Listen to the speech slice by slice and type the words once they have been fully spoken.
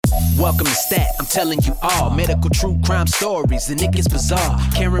Welcome to Stat, I'm telling you all medical true crime stories, and it gets bizarre.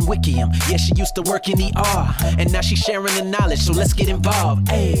 Karen Wickham, yeah, she used to work in ER, and now she's sharing the knowledge, so let's get involved.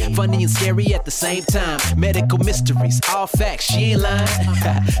 Ay, funny and scary at the same time. Medical mysteries, all facts, she ain't lying.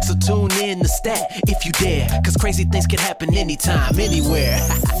 So tune in to Stat if you dare, cause crazy things can happen anytime, anywhere.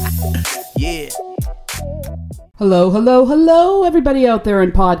 Yeah. Hello, everybody out there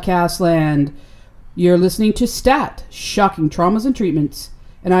in podcast land. You're listening to Stat, Shocking Traumas and Treatments.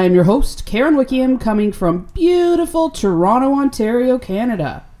 And I am your host, Karen Wickham, coming from beautiful Toronto, Ontario,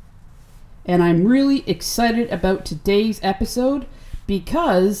 Canada. And I'm really excited about today's episode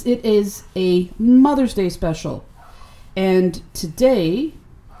because it is a Mother's Day special. And today,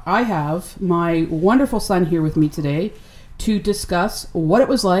 I have my wonderful son here with me today to discuss what it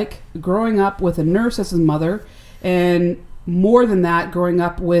was like growing up with a nurse as a mother, and more than that, growing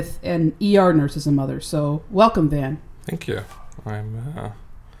up with an ER nurse as a mother. So, welcome, Van. Thank you. I'm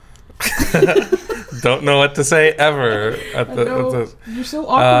don't know what to say ever. You're so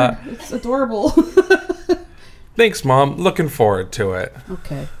awkward. It's adorable. Thanks, Mom. Looking forward to it.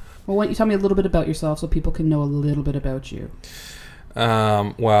 Okay. Well, why don't you tell me a little bit about yourself so people can know a little bit about you?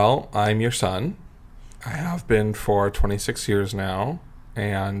 Well, I'm your son. I have been for 26 years now,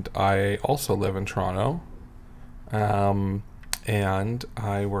 and I also live in Toronto. And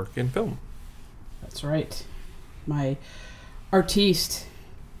I work in film. That's right. My artiste.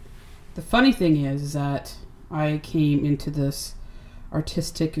 The funny thing is that I came into this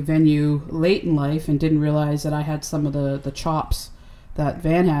artistic venue late in life and didn't realize that I had some of the chops that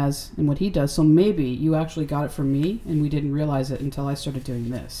Van has and what he does. So maybe you actually got it from me and we didn't realize it until I started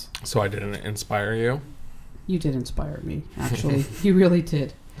doing this. So I didn't inspire you? You did inspire me, actually. You really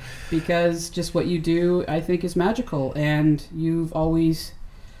did. Because just what you do, I think, is magical. And you've always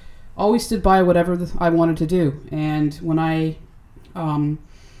stood by whatever I wanted to do. And when I,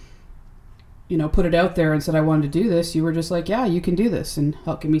 put it out there and said I wanted to do this, you were just like, yeah, you can do this, and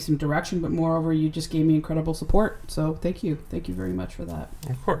help give me some direction. But moreover, you just gave me incredible support. So thank you. Thank you very much for that.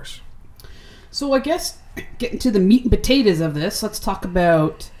 Of course. So I guess getting to the meat and potatoes of this, let's talk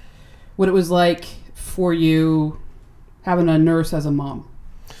about what it was like for you having a nurse as a mom.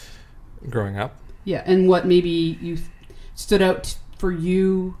 Growing up? Yeah, and what maybe you stood out for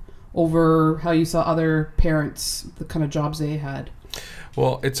you over how you saw other parents, the kind of jobs they had.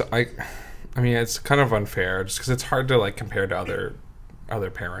 Well, it's kind of unfair just because it's hard to compare to other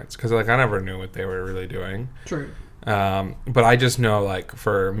parents, because I never knew what they were really doing. True. But I just know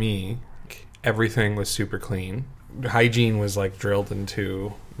for me, everything was super clean. Hygiene was drilled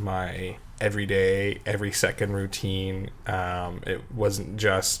into my every second routine. It wasn't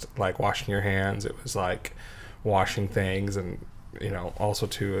just washing your hands. It was washing things, and also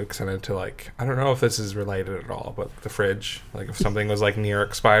to extended to I don't know if this is related at all, but the fridge, if something was near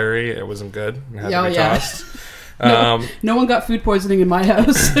expiry, it wasn't good. It had to be tossed. No one got food poisoning in my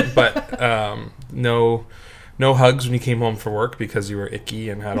house. But no hugs when you came home for work because you were icky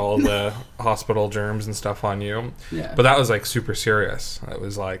and had all the hospital germs and stuff on you. Yeah. But that was super serious. It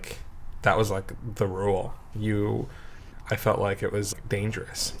was that was the rule. I felt like it was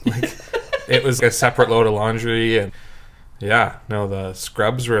dangerous. It was a separate load of laundry, and the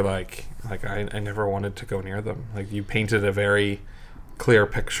scrubs were I never wanted to go near them. You painted a very clear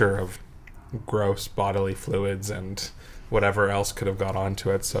picture of gross bodily fluids and whatever else could have got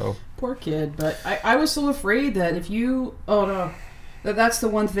onto it. So poor kid. But I was so afraid that if you that's the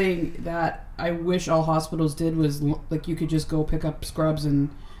one thing that I wish all hospitals did, was you could just go pick up scrubs and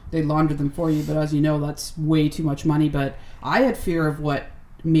they launder them for you. But as you know, that's way too much money. But I had fear of what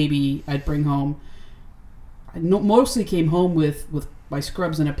maybe I'd bring home. I mostly came home with my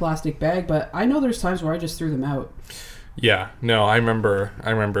scrubs in a plastic bag, but I know there's times where I just threw them out. Yeah, no, I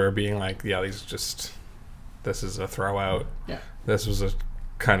remember being this is a throw out. Yeah. This was a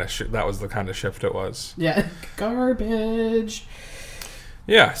kind of that was the kind of shift it was. Yeah, garbage.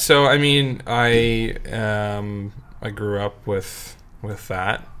 Yeah, so I grew up with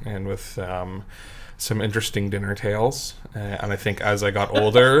that, and with some interesting dinner tales, and I think as I got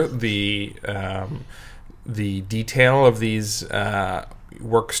older, the detail of these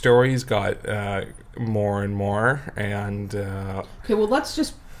work stories got more and more, and okay, well let's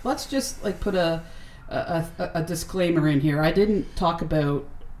just put a disclaimer in here. I didn't talk about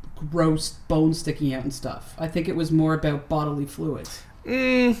gross bones sticking out and stuff. I think it was more about bodily fluids.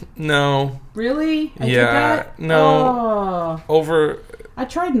 No. Really? I did that? No. Oh. I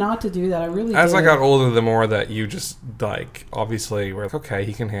tried not to do that. I really As did. I got older, the more that you just, obviously were okay,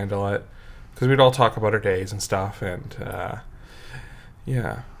 he can handle it. Because we'd all talk about our days and stuff, and,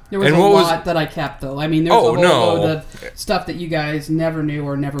 yeah. There was And a what was- lot that I kept, though. I mean, there's Oh, a whole no. load of stuff that you guys never knew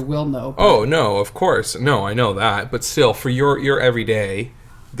or never will know. but- Oh no, of course, no, I know that, but still, for your everyday,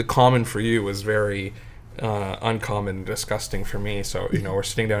 the common for you was very uncommon, and disgusting for me. So we're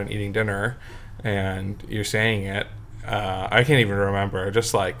sitting down and eating dinner, and you're saying it. I can't even remember,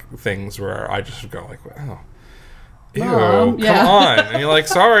 just like things where I just would go like, oh, ew, Mom, yeah. come on, and you're like,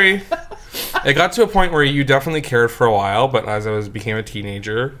 sorry. It got to a point where you definitely cared for a while, but as I became a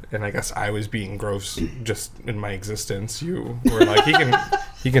teenager, and I guess I was being gross just in my existence, you were like,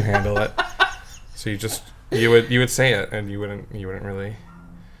 he can handle it. So you would say it, and you wouldn't really,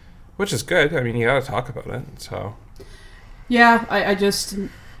 which is good. I mean, you got to talk about it. So Yeah, I just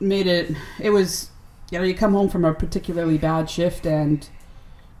made it. It was, you come home from a particularly bad shift, and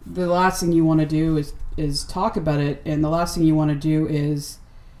the last thing you want to do is talk about it, and the last thing you want to do is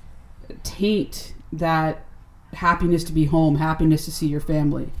taint that happiness to be home, happiness to see your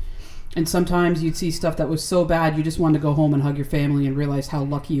family. And sometimes you'd see stuff that was so bad you just wanted to go home and hug your family and realize how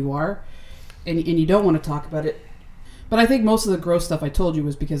lucky you are, and you don't want to talk about it. But I think most of the gross stuff I told you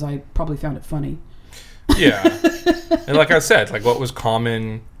was because I probably found it funny. yeah, and like I said, like what was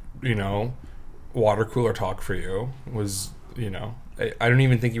common, water cooler talk for you was, I don't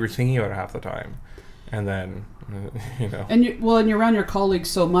even think you were thinking about it half the time, and then And you're around your colleagues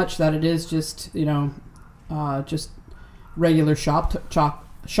so much that it is just just regular shop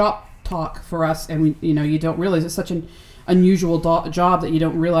talk for us, and we you don't realize it's such an unusual job that you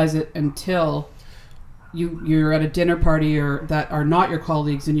don't realize it until you're at a dinner party or that are not your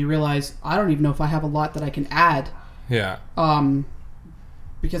colleagues, and you realize, I don't even know if I have a lot that I can add. Yeah.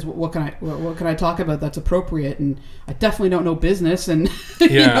 Because what can I talk about that's appropriate, and I definitely don't know business and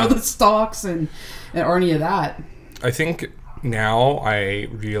Yeah. the stocks and or any of that. I think now I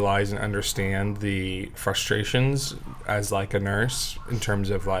realize and understand the frustrations as like a nurse in terms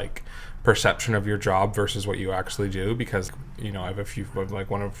of like perception of your job versus what you actually do, because I have a few, like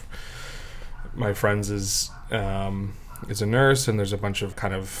one of my friends is a nurse, and there's a bunch of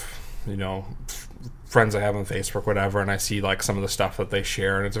kind of friends I have on Facebook, whatever, and I see like some of the stuff that they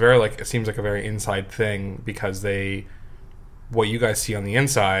share, and it's very like, it seems like a very inside thing, because what you guys see on the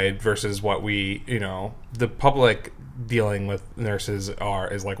inside versus what we, the public dealing with nurses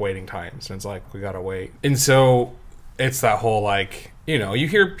is like waiting times, and it's like, we gotta wait. And so it's that whole like, you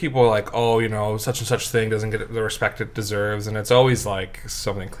hear people like, oh, such and such thing doesn't get the respect it deserves, and it's always like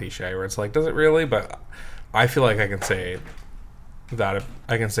something cliche where it's like, does it really? But I feel like I can say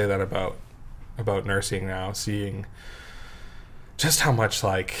that about nursing now, seeing just how much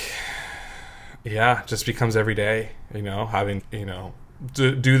like, just becomes every day, having,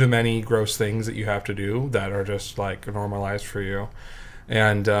 do the many gross things that you have to do that are just like normalized for you.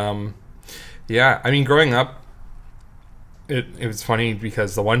 And I mean, growing up, it was funny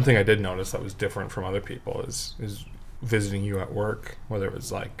because the one thing I did notice that was different from other people is visiting you at work, whether it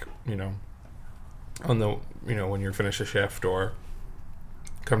was like, on the, when you finish a shift or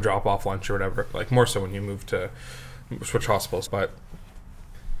come drop off lunch or whatever, like more so when you move to switch hospitals, but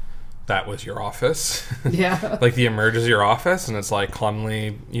that was your office. Yeah. Like the Emerge is your office, and it's like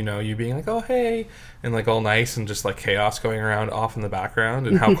calmly, you being like, oh, hey, and like all nice, and just like chaos going around off in the background,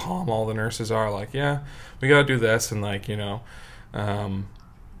 and how calm all the nurses are, like, yeah, we gotta do this, and like, it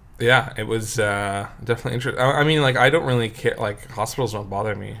was definitely interesting. I mean, like, I don't really care, like, hospitals don't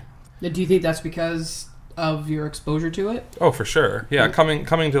bother me. Do you think that's because of your exposure to it? Oh, for sure. Yeah, coming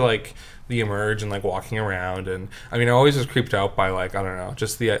to like the Emerge and like walking around, and I mean, I always was creeped out by like, I don't know,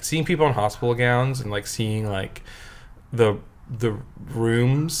 just the seeing people in hospital gowns, and like seeing like the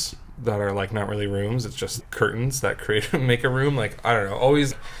rooms that are like not really rooms, it's just curtains that make a room. Like, I don't know,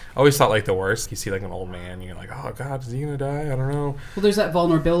 always thought like the worst. You see like an old man, you're like, oh god, is he gonna die? I don't know. Well, there's that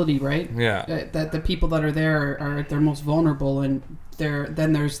vulnerability, right? Yeah. That the people that are there are at their most vulnerable, and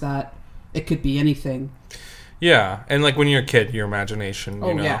then there's that it could be anything. Yeah, and like when you're a kid, your imagination,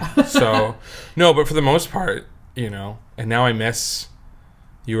 Yeah. So, no, but for the most part, and now I miss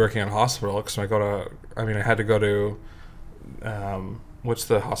you working at a hospital, because I had to go to, what's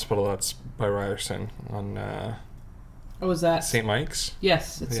the hospital that's by Ryerson on Was that St. Mike's?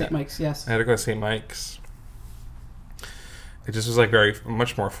 Yes, it's St. Mike's, yes. I had to go to St. Mike's. It just was like very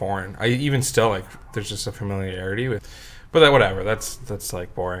much more foreign. I even still like, there's just a familiarity with, but that whatever. That's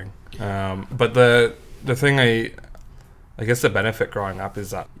like boring. But the thing I guess the benefit growing up is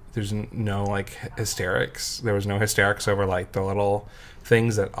that there's no like hysterics. There was no hysterics over like the little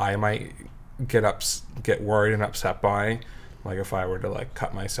things that I might get worried and upset by, like if I were to like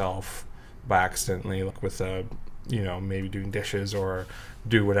cut myself by accidentally, like with a maybe doing dishes or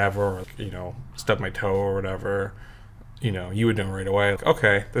do whatever, or stub my toe or whatever. you would know right away, like,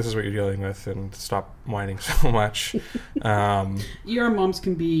 okay, this is what you're dealing with, and stop whining so much. Your moms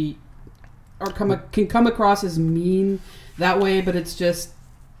can be, or can come across as mean that way, but it's just,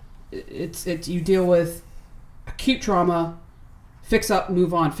 it's you deal with acute trauma, fix up,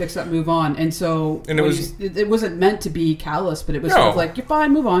 move on, fix up, move on. And so it wasn't meant to be callous, but it was sort of like, you're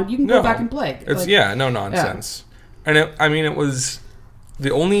fine, move on, you can go back and play. It's no nonsense. Yeah. And it was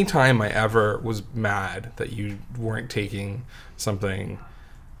the only time I ever was mad that you weren't taking something,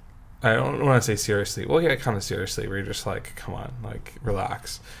 I don't want to say seriously, well, yeah, kind of seriously, where you're just like, come on, like,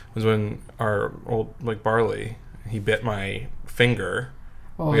 relax, was when our old, like, Barley, he bit my finger.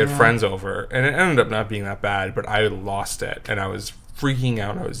 We had friends over, and it ended up not being that bad, but I lost it, and I was freaking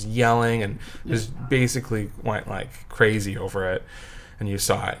out. I was yelling, and just basically went like crazy over it. And you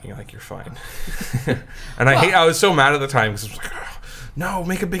saw it, and you're like, you're fine. And I was so mad at the time, because I was like, oh, no,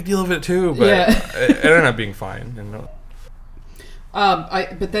 make a big deal of it too. But it ended up being fine. And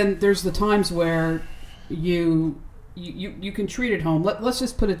but then there's the times where you can treat at home. Let's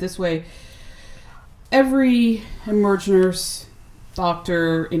just put it this way: every emerge nurse,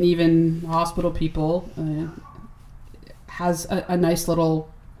 doctor, and even hospital people has a nice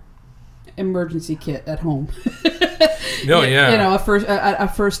little emergency kit at home. A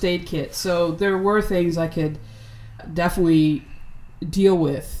first aid kit. So there were things I could definitely deal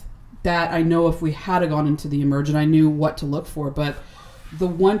with that I know if we had gone into the emerge, and I knew what to look for. But the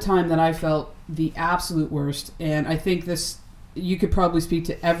one time that I felt the absolute worst, and I think this, you could probably speak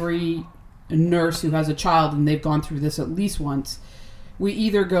to every nurse who has a child and they've gone through this at least once. We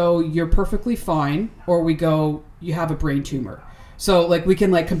either go, you're perfectly fine, or we go, you have a brain tumor. So like we can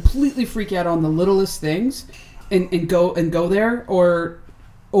like completely freak out on the littlest things and go there, or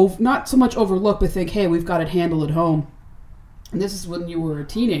not so much overlook, but think, hey, we've got it handled at home. And this is when you were a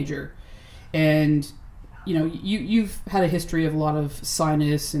teenager, and you've had a history of a lot of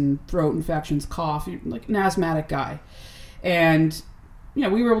sinus and throat infections, cough. You're like an asthmatic guy, and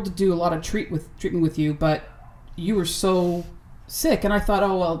we were able to do a lot of treatment with you, but you were so sick, and I thought,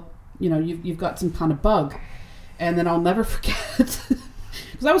 oh well, you've got some kind of bug. And then I'll never forget,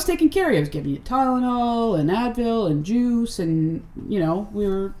 because I was taking care of you. I was giving you Tylenol and Advil and juice, and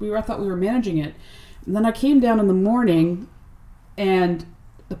I thought we were managing it. And then I came down in the morning, and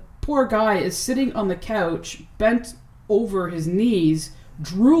the poor guy is sitting on the couch, bent over his knees,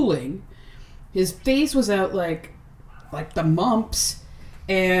 drooling. His face was out like the mumps,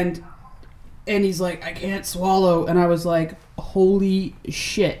 and he's like, I can't swallow. And I was like, holy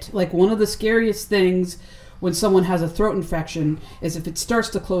shit! Like, one of the scariest things when someone has a throat infection is if it starts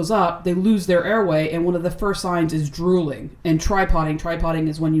to close up, they lose their airway, and one of the first signs is drooling. And tripoding. Tripoding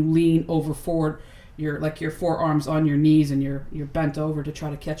is when you lean over forward, your forearms on your knees, and you're bent over to try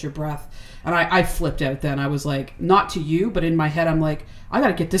to catch your breath. And I flipped out then. I was like, not to you, but in my head I'm like, I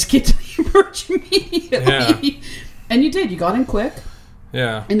gotta get this kid to the emerge immediately. Yeah. And you did. You got in quick.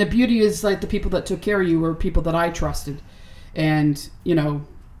 Yeah. And the beauty is, like, the people that took care of you were people that I trusted. And, you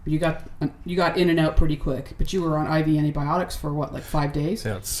got in and out pretty quick, but you were on IV antibiotics for what, like 5 days?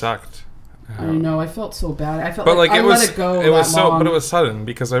 Yeah, it sucked. I know. I felt so bad. I felt like I let it go. But it was sudden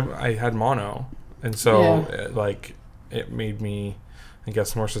because I had mono, and so it made me, I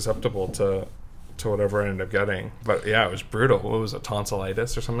guess, more susceptible to whatever I ended up getting. But yeah, it was brutal. What was it,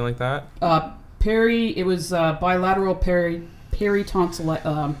 tonsillitis or something like that? It was bilateral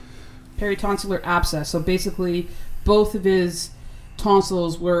peritonsillar abscess. So basically, both of his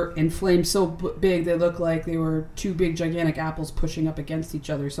tonsils were inflamed so big they looked like they were two big gigantic apples pushing up against each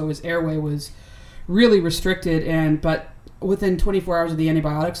other. So his airway was really restricted, but within 24 hours of the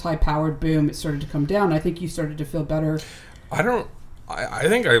antibiotics, high powered, boom, it started to come down. I think you started to feel better. I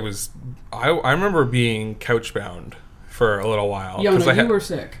think I remember being couch bound for a little while. Yeah, no, you were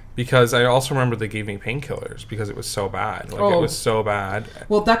sick. Because I also remember they gave me painkillers because it was so bad. It was so bad.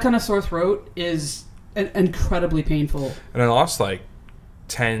 Well, that kind of sore throat is incredibly painful. And I lost like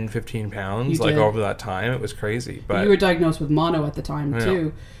 10, 15 pounds over that time. It was crazy. But you were diagnosed with mono at the time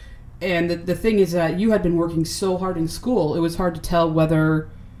too. And the thing is that you had been working so hard in school, it was hard to tell whether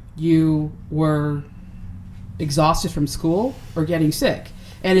you were exhausted from school or getting sick.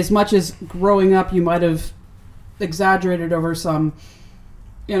 And as much as growing up you might have exaggerated over some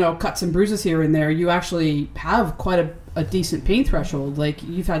cuts and bruises here and there, you actually have quite a decent pain threshold. Like,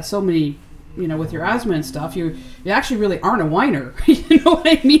 you've had so many, with your asthma and stuff, you actually really aren't a whiner. You know what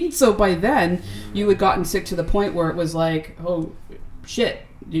I mean? So by then, you had gotten sick to the point where it was like, oh, shit,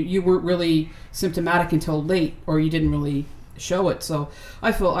 you weren't really symptomatic until late, or you didn't really show it. So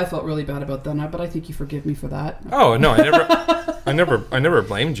I felt really bad about that, but I think you forgive me for that. Oh, no, I never... I never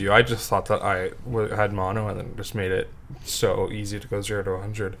blamed you. I just thought that I had mono and then just made it so easy to go 0 to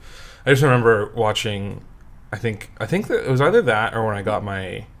 100. I just remember watching. I think that it was either that or when I got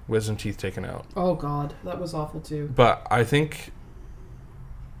my wisdom teeth taken out. Oh God, that was awful too. But I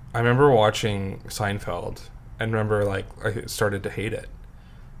remember watching Seinfeld and remember like I started to hate it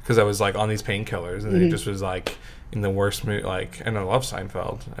because I was like on these painkillers and it just was like in the worst mood. Like, and I love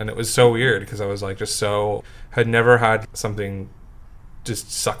Seinfeld and it was so weird because I was like had never had something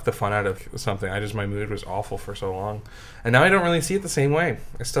just suck the fun out of something. My mood was awful for so long, and now I don't really see it the same way.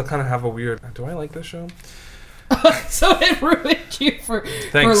 I still kind of have a weird. Do I like this show? So it ruined you for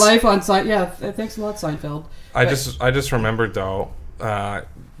life on Seinfeld. Yeah, thanks a lot, Seinfeld. I just remembered though,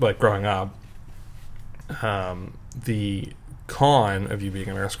 like growing up, the con of you being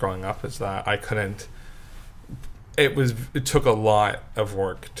a nurse growing up is that I couldn't. It took a lot of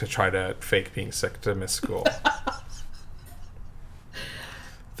work to try to fake being sick to miss school.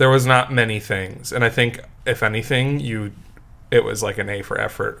 There was not many things, and I think if anything, it was like an A for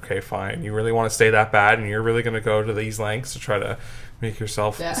effort. Okay, fine. You really want to stay that bad, and you're really going to go to these lengths to try to make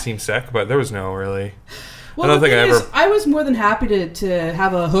yourself seem sick. But there was no really. Well, I don't think I was more than happy to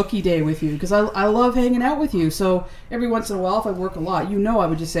have a hooky day with you because I love hanging out with you. So every once in a while, if I work a lot, I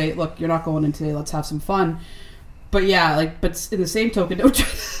would just say, look, you're not going in today. Let's have some fun. But yeah, but in the same token, don't try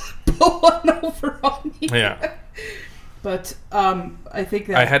to pull one over on me. Yeah. But I think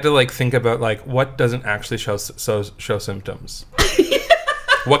that I had to think about what doesn't actually show symptoms.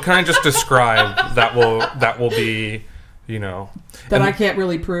 What can I just describe that will be, that I can't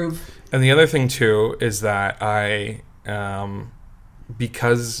really prove. And the other thing too is that I,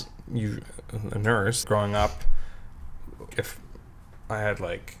 because you a nurse growing up, if I had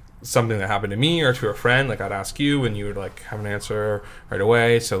something that happened to me or to a friend, I'd ask you and you would have an answer right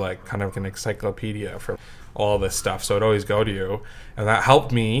away. So kind of an encyclopedia for all this stuff, so it'd always go to you, and that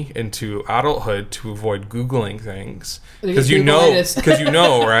helped me into adulthood to avoid Googling things because right,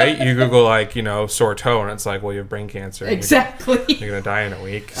 you Google sore toe and it's well, you have brain cancer, exactly, you're gonna die in a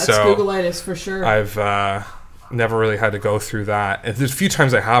week. That's so Googleitis for sure. I've never really had to go through that, and there's a few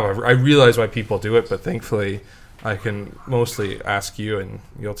times I realize why people do it, but thankfully I can mostly ask you and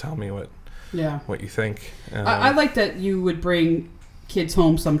you'll tell me what you think. I like that you would bring kids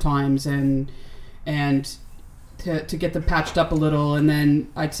home sometimes and to get them patched up a little, and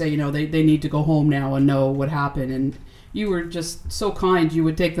then I'd say they need to go home now and know what happened, and you were just so kind. You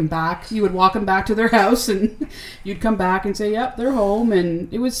would take them back, you would walk them back to their house, and you'd come back and say, yep, they're home.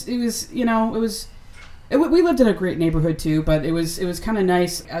 And it was we lived in a great neighborhood too, but it was kind of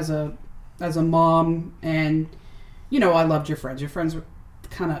nice as a mom. And I loved your friends were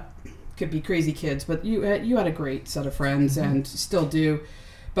kind of could be crazy kids, but you had a great set of friends, and still do.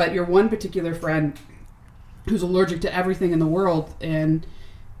 But your one particular friend who's allergic to everything in the world, and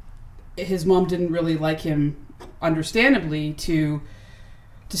his mom didn't really like him, understandably, to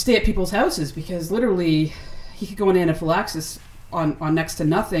stay at people's houses because literally he could go in anaphylaxis on next to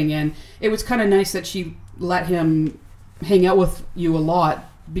nothing. And it was kind of nice that she let him hang out with you a lot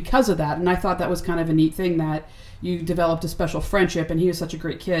because of that. And I thought that was kind of a neat thing, that you developed a special friendship, and he was such a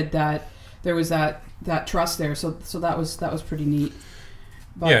great kid that there was that trust there. So that was pretty neat.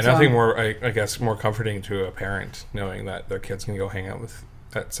 But, nothing more, I guess, more comforting to a parent knowing that their kids can go hang out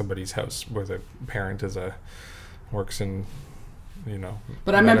at somebody's house where the parent works in,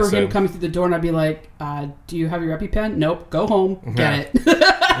 But I remember him coming through the door, and I'd be like, "Do you have your EpiPen? Nope. Go home, get it."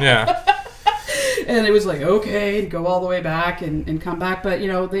 Yeah. And it was okay, and go all the way back and come back. But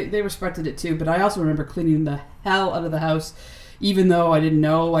they respected it too. But I also remember cleaning the hell out of the house. Even though I didn't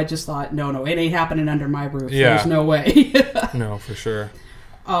know, I just thought, no, it ain't happening under my roof. Yeah. There's no way. No, for sure.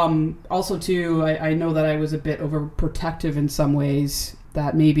 Also, too, I know that I was a bit overprotective in some ways,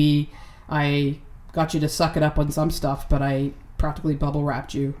 that maybe I got you to suck it up on some stuff, but I practically bubble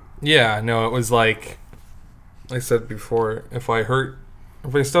wrapped you. Yeah, no, it was like I said before, if I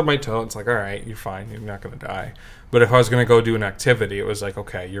stub my toe, it's all right, you're fine, you're not going to die. But if I was going to go do an activity, it was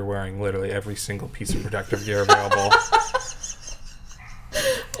okay, you're wearing literally every single piece of protective gear available.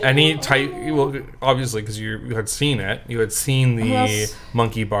 Any type, obviously, because you had seen it. You had seen the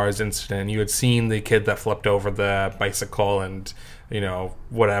monkey bars incident. You had seen the kid that flipped over the bicycle and,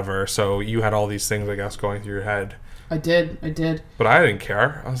 whatever. So you had all these things, I guess, going through your head. I did. But I didn't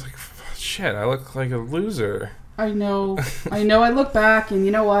care. I was like, shit, I look like a loser. I know. I look back and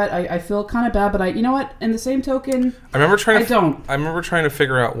you know what? I feel kind of bad, but you know what? In the same token, I remember trying to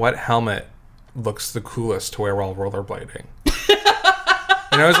figure out what helmet looks the coolest to wear while rollerblading.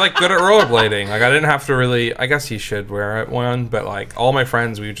 And I was like good at rollerblading. Like I didn't have to really. I guess you should wear one, but like all my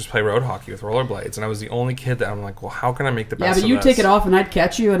friends, we would just play road hockey with rollerblades, and I was the only kid that I'm like, well, how can I make the best? Yeah, but you'd take it off, and I'd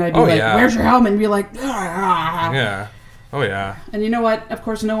catch you, and I'd be "Where's your helmet?" And be like, "Ah." Yeah. Oh yeah. And you know what? Of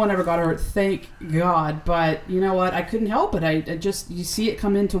course, no one ever got hurt. Thank God. But you know what? I couldn't help it. I just you see it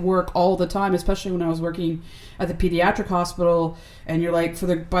come into work all the time, especially when I was working at the pediatric hospital. And you're like,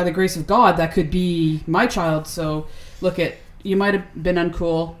 by the grace of God, that could be my child. So look at. You might have been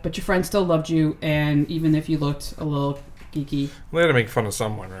uncool, but your friend still loved you, and even if you looked a little geeky. We had to make fun of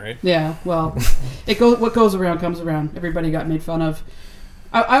someone, right? Yeah, well, what goes around comes around. Everybody got made fun of.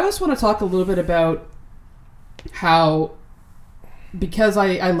 I just want to talk a little bit about how, because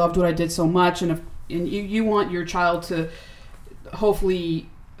I loved what I did so much, and you want your child to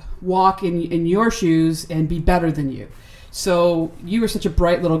hopefully walk in your shoes and be better than you. So you were such a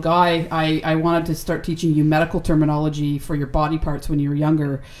bright little guy. I wanted to start teaching you medical terminology for your body parts when you were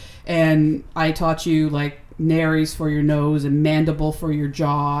younger. And I taught you like nares for your nose and mandible for your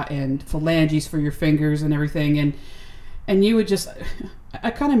jaw and phalanges for your fingers and everything. And you would just,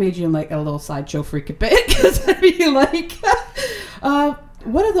 I kind of made you like a little sideshow freak a bit, because I'd be like,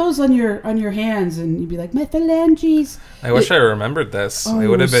 what are those on your hands? And you'd be like, my phalanges. I wish I remembered this. Oh, it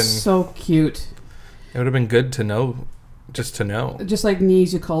would have been so cute. It would have been good to know. Just to know. Just like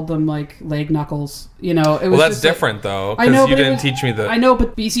knees, you called them like leg knuckles. You know, it was. Well, that's different though, I know, because you didn't teach me the. I know,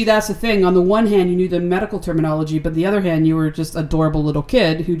 but you see, that's the thing. On the one hand, you knew the medical terminology, but the other hand, you were just adorable little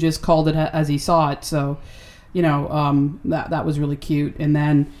kid who just called it as he saw it. So, you know, that was really cute. And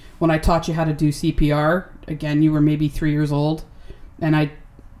then when I taught you how to do CPR, again, you were maybe 3 years old, and I,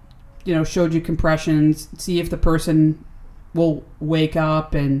 you know, showed you compressions, see if the person will wake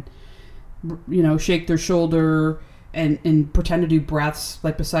up and, you know, shake their shoulder. And pretend to do breaths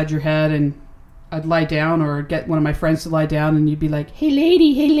like beside your head, and I'd lie down or get one of my friends to lie down, and you'd be like, hey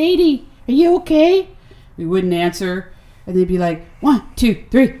lady, are you okay? We wouldn't answer, and they'd be like, 1, 2,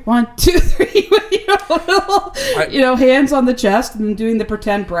 3, 1, 2, 3 with, you know, hands on the chest and doing the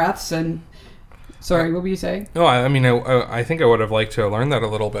pretend breaths. And sorry, what were you saying? No, I mean, I think I would have liked to have learned that a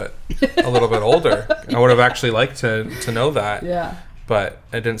little bit older. I would have actually liked to know that. Yeah. But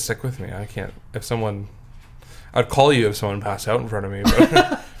it didn't stick with me. I can't. I'd call you if someone passed out in front of me,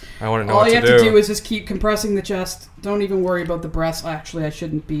 but I want to know what to do. All you have to do is just keep compressing the chest. Don't even worry about the breaths. Actually, I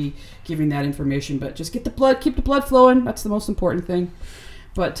shouldn't be giving that information, but just keep the blood flowing. That's the most important thing.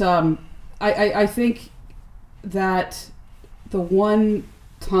 But I think that the one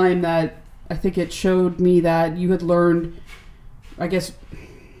time that I think it showed me that you had learned, I guess,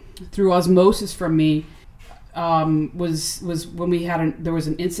 through osmosis from me, was when we had there was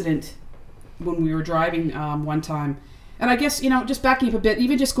an incident when we were driving one time. And I guess, you know, just backing up a bit,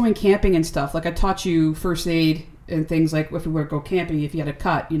 even just going camping and stuff, like I taught you first aid and things, like if we were to go camping, if you had a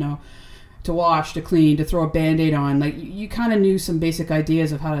cut, you know, to wash, to clean, to throw a Band-Aid on, like you kind of knew some basic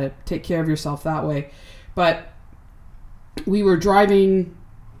ideas of how to take care of yourself that way. But we were driving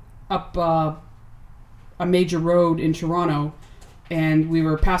up a major road in Toronto, and we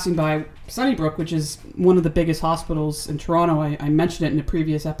were passing by Sunnybrook, which is one of the biggest hospitals in Toronto. I mentioned it in a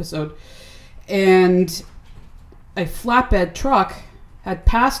previous episode. And a flatbed truck had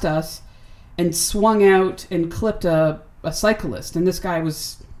passed us and swung out and clipped a cyclist. And this guy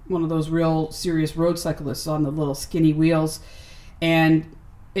was one of those real serious road cyclists on the little skinny wheels. And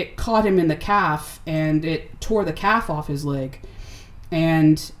it caught him in the calf, and it tore the calf off his leg.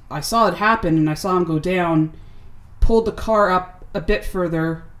 And I saw it happen, and I saw him go down, pulled the car up a bit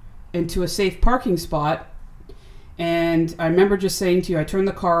further into a safe parking spot. And I remember just saying to you, I turned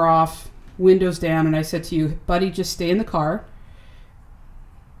the car off, windows down, and I said to you, buddy, just stay in the car.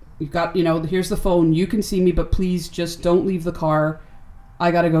 You've got, you know, here's the phone. You can see me, but please just don't leave the car. I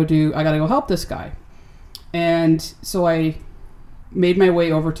gotta go help this guy. And so I made my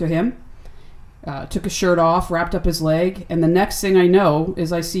way over to him, took his shirt off, wrapped up his leg, and the next thing I know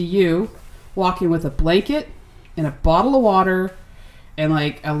is I see you walking with a blanket and a bottle of water and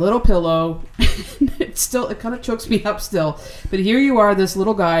like a little pillow. It kind of chokes me up still. But here you are, this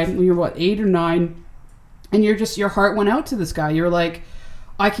little guy, when you're what, 8 or 9, and your heart went out to this guy. You're like,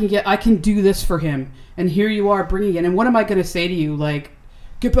 I can do this for him. And here you are bringing it. And what am I going to say to you? Like,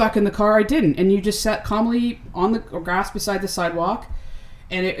 get back in the car. I didn't. And you just sat calmly on the grass beside the sidewalk.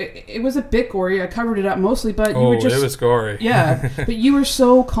 And it was a bit gory. I covered it up mostly, but you were just... it was gory. Yeah, but you were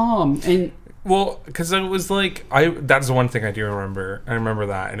so calm. And well, because it was like, that's the one thing I do remember. I remember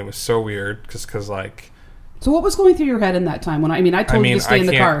that, and it was so weird, because like... So what was going through your head in that time? I told you to stay in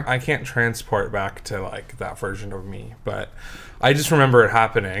the car. I can't transport back to like that version of me, but I just remember it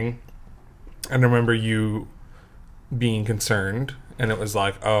happening, and I remember you being concerned And it was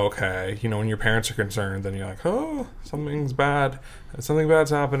like, oh, okay. You know, when your parents are concerned, then you're like, oh, something bad's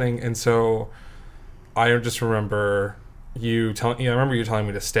happening. And so I just remember you telling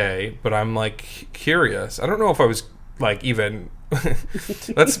me to stay, but I'm like curious. I don't know if I was like even,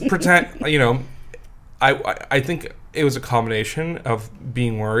 let's pretend, you know, I think it was a combination of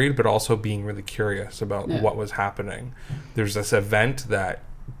being worried, but also being really curious about what was happening. There's this event that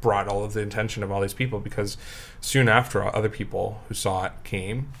brought all of the attention of all these people, because soon after, other people who saw it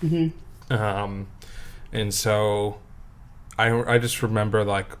came. And so I just remember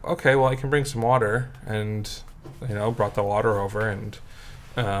like, okay, well, I can bring some water, and, you know, brought the water over. And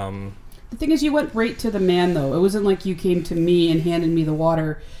the thing is, you went right to the man, though. It wasn't like you came to me and handed me the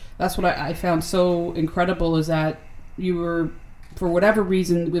water. That's what I found so incredible, is that you were, for whatever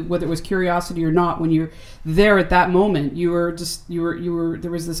reason, whether it was curiosity or not, when you're there at that moment, you were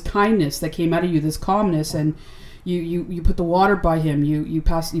there was this kindness that came out of you, this calmness, and you put the water by him, you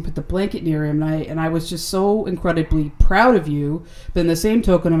put the blanket near him, and I was just so incredibly proud of you. But in the same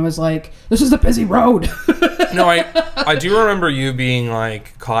token, I was like, this is a busy road. No, I do remember you being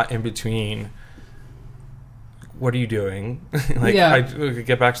like caught in between. What are you doing? Like, yeah. I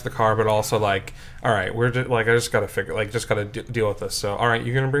get back to the car, but also like, all right, I just got to deal with this. So, all right,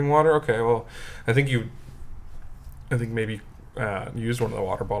 you're going to bring water? Okay, well, I think maybe used one of the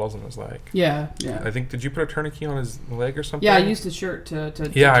water bottles in his leg. Yeah. I think, did you put a tourniquet on his leg or something? Yeah, I used his shirt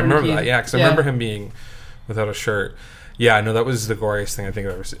to yeah, I remember that. Yeah, because I remember him being without a shirt. Yeah, no, that was the goriest thing I think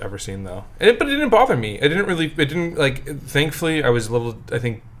I've ever seen, though. But it didn't bother me. Thankfully, I was a little, I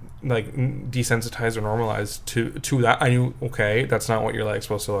think, like desensitized or normalized to that. I knew, okay, that's not what your leg's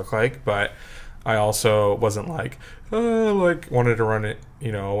supposed to look like, but I also wasn't like wanted to run it,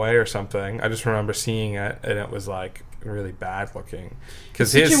 you know, away or something. I just remember seeing it, and it was like really bad looking.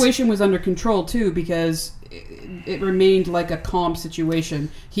 Because the situation was under control too, because it remained like a calm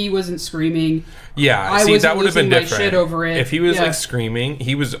situation. He wasn't screaming. Yeah, that would have been different. Shit over it. If he was like screaming,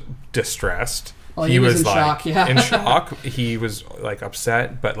 he was distressed. Oh, he was in like, shock, yeah. In shock. He was like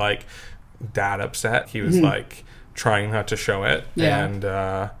upset, but like that upset. He was like trying not to show it. Yeah. And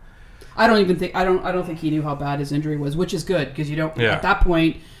I don't think he knew how bad his injury was, which is good, because you don't at that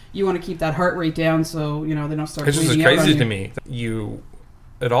point you want to keep that heart rate down, so you know they don't start. It's just crazy to me.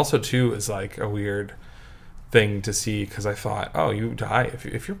 It also too is like a weird thing to see, because I thought, oh, you die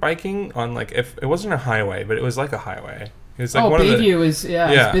if you're biking on, like, if it wasn't a highway, but it was like a highway. It's like Bayview is it's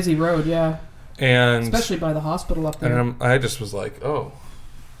a busy road, and especially by the hospital up there. And I just was like, oh,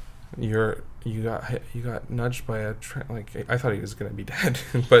 you got nudged by a train. Like, I thought he was gonna be dead,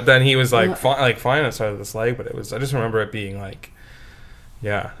 but then he was like fine outside of this leg. But I just remember it being like,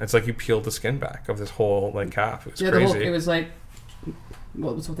 yeah, it's like you peeled the skin back of this whole like calf. It was crazy. It was like,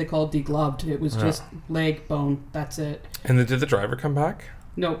 well, it was what they call degloved. It was just leg bone. That's it. And did the driver come back?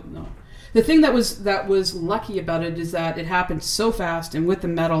 No. The thing that was lucky about it is that it happened so fast, and with the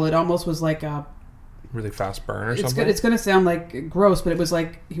metal, it almost was like a really fast burn or something. It's going to sound like gross, but it was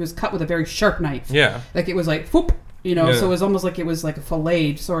like he was cut with a very sharp knife. Yeah. Like it was like whoop, you know. Yeah. So it was almost like it was like a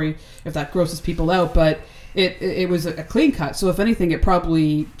fillet. Sorry if that grosses people out, but it was a clean cut. So if anything, it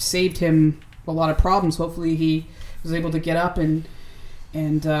probably saved him a lot of problems. Hopefully, he was able to get up and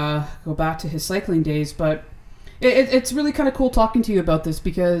go back to his cycling days, but. It's really kind of cool talking to you about this,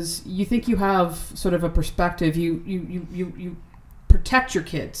 because you think you have sort of a perspective. You protect your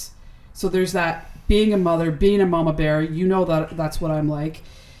kids. So there's that, being a mother, being a mama bear. You know that's what I'm like.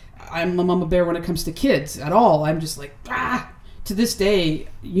 I'm a mama bear when it comes to kids at all. I'm just like, to this day,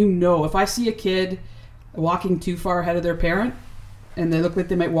 you know, if I see a kid walking too far ahead of their parent and they look like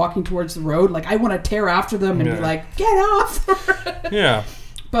they might be walking towards the road, like I want to tear after them and be like, get off. Yeah.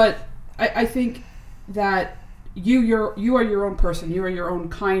 But I think that you are your own person. You are your own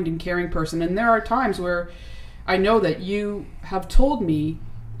kind and caring person. And there are times where I know that you have told me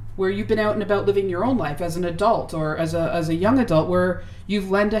where you've been out and about living your own life as an adult or as a young adult, where you've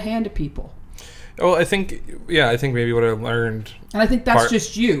lent a hand to people. Well, I think maybe what I learned, and I think that's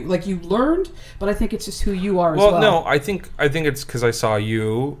just you. Like, you learned, but I think it's just who you are as well. Well, no, I think it's because I saw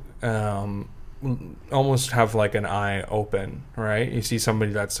you almost have like an eye open, right? You see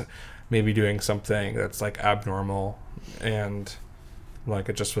somebody that's maybe doing something that's like abnormal, and like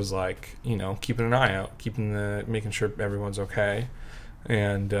it just was like, you know, keeping an eye out, making sure everyone's okay.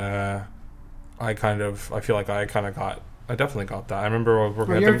 And I definitely got that. I remember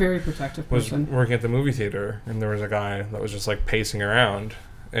working you're a very protective person. Working at the movie theater, and there was a guy that was just like pacing around,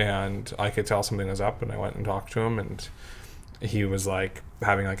 and I could tell something was up, and I went and talked to him, and he was like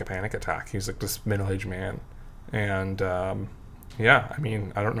having like a panic attack. He was like this middle-aged man, and yeah, I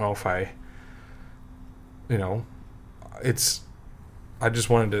mean, I don't know if it's I just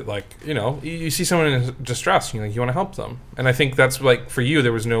wanted to, like, you know, you see someone in distress, you want to help them. And I think that's, like, for you,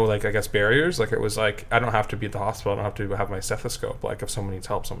 there was no, like, I guess, barriers. Like, it was like, I don't have to be at the hospital. I don't have to have my stethoscope. Like, if someone needs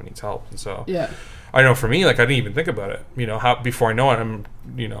help, someone needs help. And so, Yeah. I know for me, like, I didn't even think about it. You know, before I know it, I'm,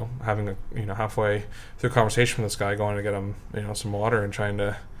 you know, having a, you know, halfway through a conversation with this guy, going to get him, you know, some water and trying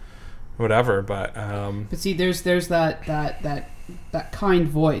to, whatever. But see, there's that kind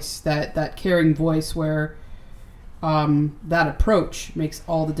voice, that caring voice where that approach makes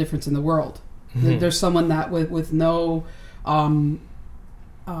all the difference in the world. Mm-hmm. There's someone that with no no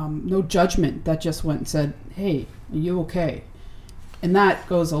judgment, that just went and said, "Hey, are you okay?" And that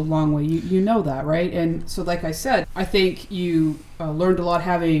goes a long way. You know that, right? And so, like I said, I think you learned a lot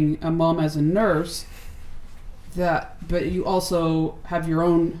having a mom as a nurse. But you also have your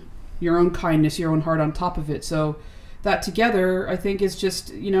own kindness, your own heart on top of it. So that together, I think, is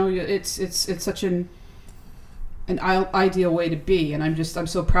just, you know, it's such an ideal way to be. And I'm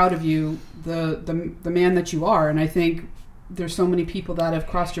so proud of you, the man that you are. And I think there's so many people that have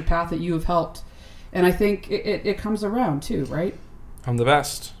crossed your path that you have helped. And I think it comes around too, right? I'm the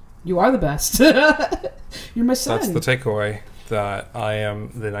best. You are the best. You're my son. That's the takeaway, that I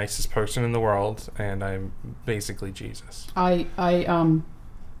am the nicest person in the world, and I'm basically Jesus. Well,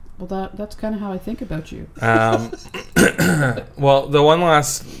 that's kind of how I think about you. Well, the one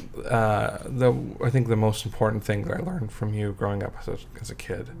last, I think the most important thing that I learned from you growing up as a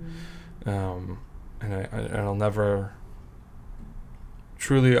kid, and I'll never,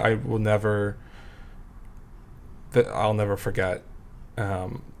 truly, I'll never forget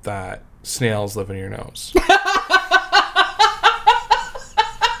that snails live in your nose.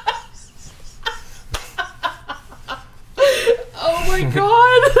 Oh my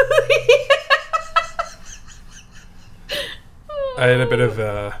god! I had a bit of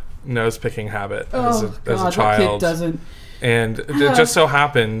a nose-picking habit as a child. What kid doesn't? And it just so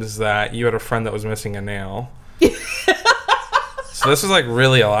happens that you had a friend that was missing a nail. So this is like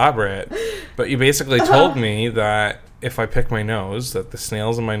really elaborate. But you basically told me that if I pick my nose, that the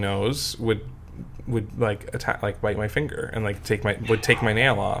snails in my nose would like attack, like bite my finger and like take my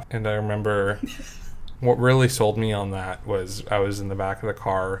nail off. And I remember what really sold me on that was I was in the back of the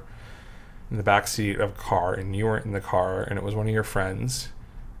car, in the back seat of a car, and you weren't in the car, and it was one of your friends,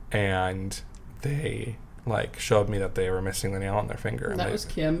 and they like showed me that they were missing the nail on their finger. And that was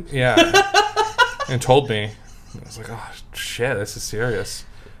Kim. Yeah. And told me. I was like, oh shit, this is serious.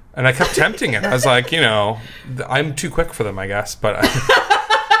 And I kept tempting it. I was like, you know, I'm too quick for them, I guess. But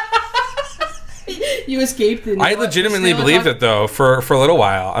you escaped. I legitimately believed it though for a little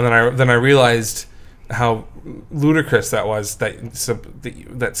while, and then I realized how ludicrous that was.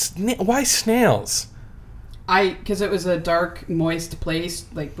 Why snails? Because it was a dark, moist place,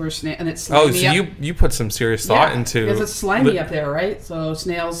 like where and it's slimy. Oh, so you put some serious thought into, because it's slimy up there, right? So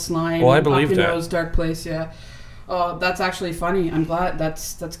snails, slime. Well, I believed it. Nose, dark place, yeah. Oh, that's actually funny. I'm glad.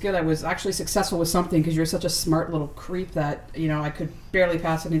 That's good. I was actually successful with something, because you're such a smart little creep that, you know, I could barely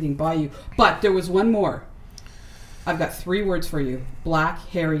pass anything by you. But there was one more. I've got 3 words for you. Black,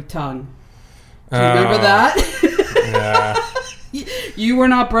 hairy tongue. Do you remember that? Yeah. You were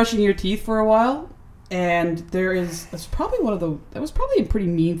not brushing your teeth for a while, and that's probably that was probably a pretty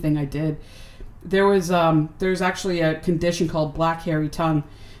mean thing I did. There's actually a condition called black hairy tongue.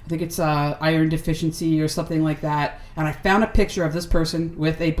 I think it's iron deficiency or something like that. And I found a picture of this person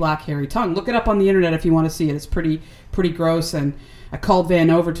with a black hairy tongue. Look it up on the internet if you want to see it. It's pretty gross. And I called Van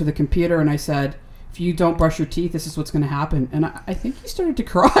over to the computer and I said, if you don't brush your teeth, this is what's going to happen. And I think he started to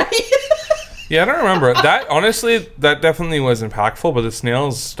cry. Yeah, I don't remember that. Honestly, that definitely was impactful, but the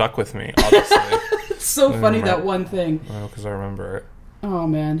snails stuck with me, obviously. It's so funny, that one thing. Well, because I remember it. Oh,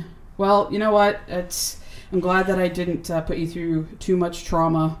 man. Well, you know what? I'm glad that I didn't put you through too much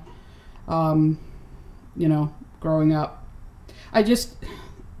trauma, you know, growing up. I just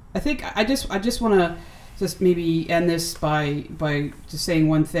want to just maybe end this by just saying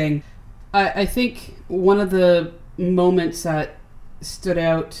one thing. I think one of the moments that stood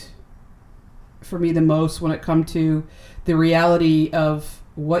out for me the most when it come to the reality of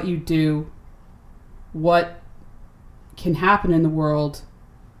what you do, what can happen in the world,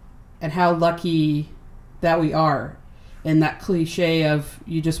 and how lucky that we are, and that cliche of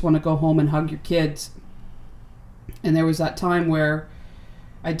you just want to go home and hug your kids. And there was that time where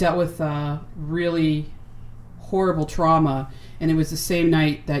I dealt with really horrible trauma, and it was the same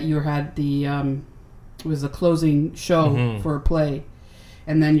night that you had it was the closing show for a play,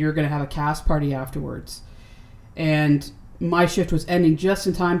 and then you're going to have a cast party afterwards. And my shift was ending just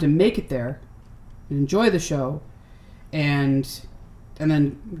in time to make it there and enjoy the show and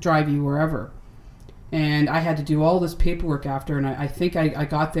then drive you wherever. And I had to do all this paperwork after, and I think I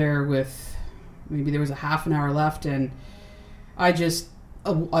got there with, maybe there was a half an hour left, and I just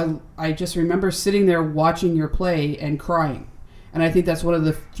remember sitting there watching your play and crying. And I think that's one of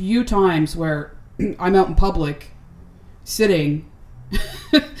the few times where I'm out in public, sitting,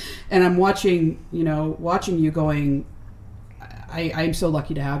 and I'm watching you going, I'm so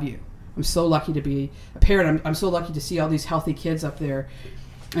lucky to have you. I'm so lucky to be a parent. I'm so lucky to see all these healthy kids up there.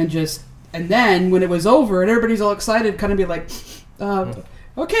 And then when it was over and everybody's all excited, kind of be like,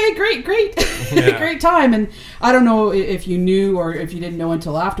 okay, great, Yeah. great time. And I don't know if you knew or if you didn't know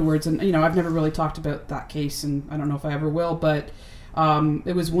until afterwards. And, I've never really talked about that case, and I don't know if I ever will. But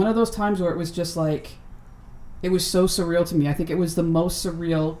it was one of those times where it was just like, it was so surreal to me. I think it was the most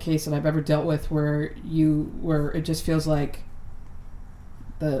surreal case that I've ever dealt with, where it just feels like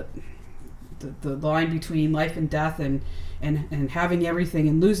the line between life and death and having everything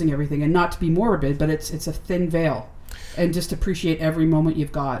and losing everything, and not to be morbid, but it's a thin veil, and just appreciate every moment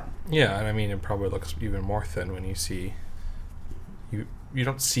you've got. Yeah, and I mean, it probably looks even more thin when you see you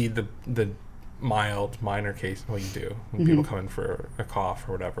don't see the minor case. Well, you do when people come in for a cough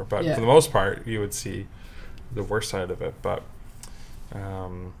or whatever, but for the most part, you would see the worst side of it. But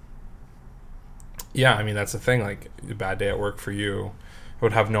yeah, I mean, that's the thing. Like, a bad day at work for you, I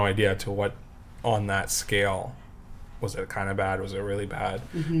would have no idea to what on that scale. Was it kind of bad? Was it really bad?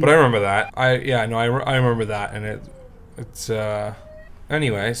 But I remember that. I remember that, and it's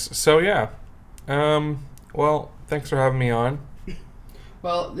anyways. So yeah, well, thanks for having me on.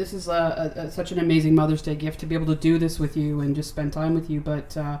 Well, this is such an amazing Mother's Day gift to be able to do this with you and just spend time with you.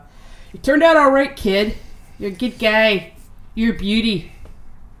 But you turned out all right, kid. You're a good guy. You're a beauty.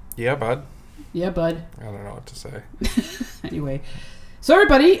 Yeah, bud. Yeah, bud. I don't know what to say. Anyway. So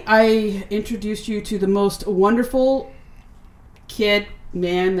everybody, I introduced you to the most wonderful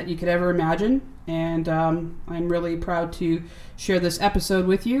man that you could ever imagine. And I'm really proud to share this episode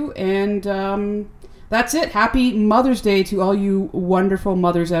with you. And that's it. Happy Mother's Day to all you wonderful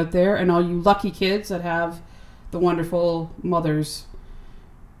mothers out there, and all you lucky kids that have the wonderful mothers.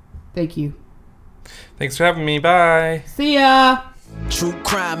 Thank you. Thanks for having me. Bye. See ya. True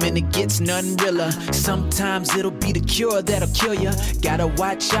crime and it gets none realer. Sometimes it'll be the cure that'll kill ya. Gotta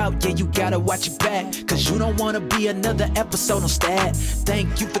watch out, yeah, you gotta watch your back, cause you don't wanna be another episode on Stat.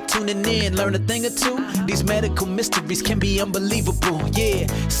 Thank you for tuning in, learn a thing or two. These medical mysteries can be unbelievable, yeah.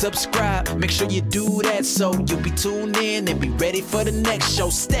 Subscribe, make sure you do that so you'll be tuned in and be ready for the next show.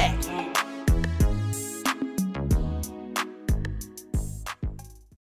 Stat.